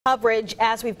Coverage,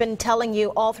 as we've been telling you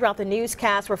all throughout the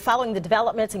newscast, we're following the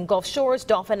developments in Gulf Shores,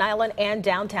 Dauphin Island, and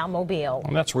downtown Mobile.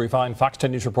 And that's where we find Fox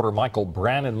 10 News reporter Michael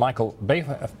Brannon. Michael,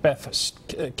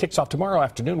 BayFest kicks off tomorrow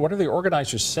afternoon. What are the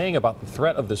organizers saying about the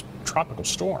threat of this tropical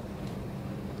storm?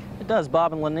 It does,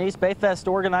 Bob and Lenise. BayFest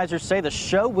organizers say the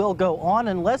show will go on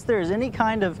unless there is any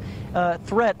kind of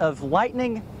threat of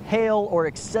lightning, hail, or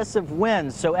excessive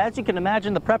winds. So as you can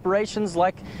imagine, the preparations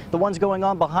like the ones going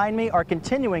on behind me are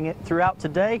continuing it throughout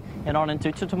today and on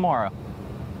into tomorrow.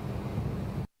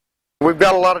 We've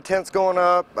got a lot of tents going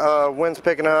up, winds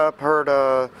picking up, heard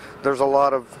there's a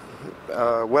lot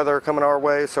of weather coming our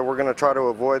way, so we're going to try to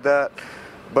avoid that.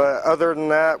 But other than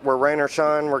that, we're rain or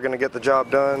shine, we're going to get the job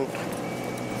done.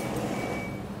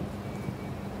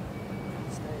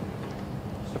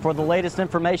 For the latest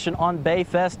information on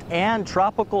BayFest and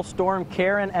Tropical Storm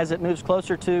Karen as it moves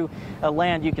closer to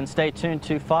land, you can stay tuned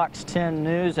to Fox 10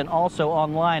 News and also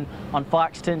online on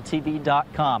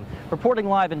fox10tv.com. Reporting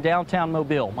live in downtown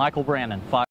Mobile, Michael Brannon, Fox.